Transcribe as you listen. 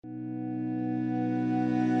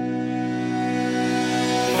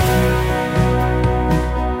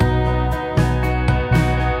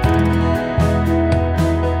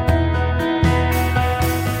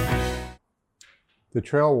The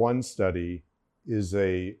Trail 1 study is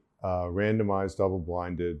a randomized,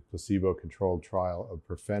 double-blinded, placebo-controlled trial of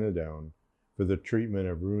pirfenidone for the treatment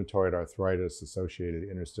of rheumatoid arthritis-associated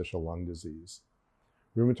interstitial lung disease.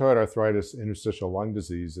 Rheumatoid arthritis interstitial lung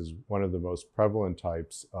disease is one of the most prevalent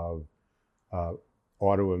types of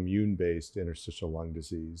autoimmune-based interstitial lung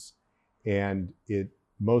disease, and it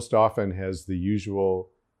most often has the usual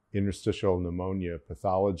interstitial pneumonia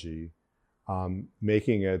pathology,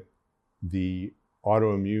 making it the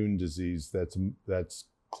autoimmune disease that's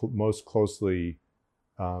most closely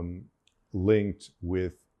linked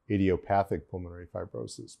with idiopathic pulmonary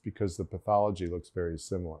fibrosis, because the pathology looks very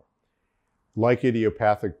similar. Like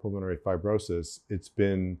idiopathic pulmonary fibrosis, it's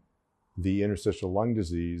been the interstitial lung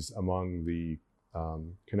disease among the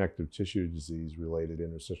connective tissue disease related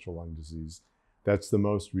interstitial lung disease that's the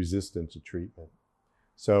most resistant to treatment.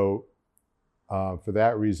 So for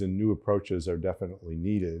that reason, new approaches are definitely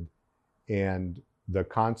needed. And the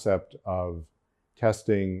concept of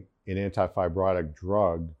testing an antifibrotic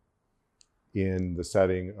drug in the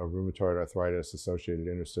setting of rheumatoid arthritis-associated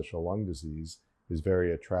interstitial lung disease is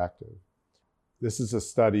very attractive. This is a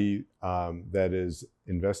study that is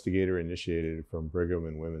investigator-initiated from Brigham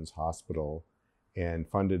and Women's Hospital and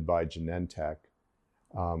funded by Genentech,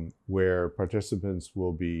 where participants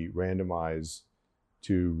will be randomized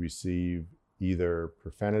to receive either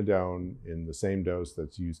pirfenidone in the same dose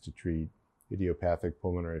that's used to treat idiopathic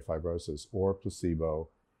pulmonary fibrosis or placebo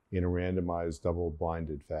in a randomized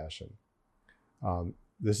double-blinded fashion.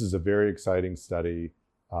 This is a very exciting study.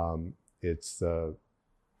 It's the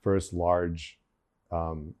first large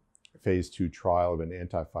phase 2 trial of an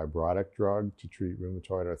antifibrotic drug to treat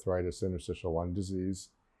rheumatoid arthritis interstitial lung disease.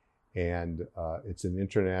 And it's an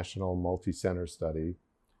international multi-center study.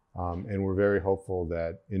 And we're very hopeful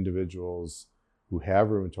that individuals who have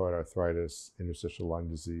rheumatoid arthritis interstitial lung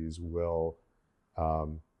disease will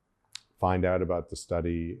find out about the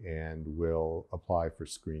study and will apply for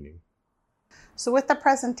screening. So with the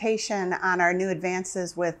presentation on our new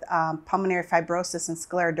advances with pulmonary fibrosis and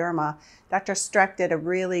scleroderma, Dr. Streck did a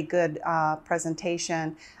really good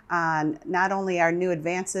presentation on not only our new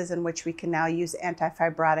advances in which we can now use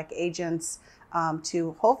antifibrotic agents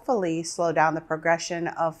to hopefully slow down the progression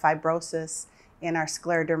of fibrosis in our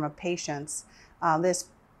scleroderma patients. This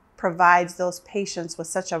provides those patients with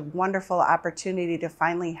such a wonderful opportunity to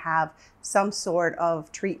finally have some sort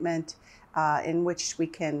of treatment in which we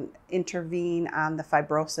can intervene on the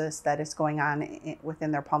fibrosis that is going on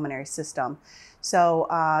within their pulmonary system. So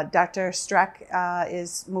Dr. Streck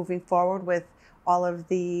is moving forward with all of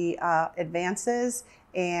the advances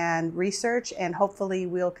and research, and hopefully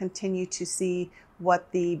we'll continue to see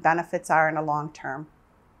what the benefits are in the long term.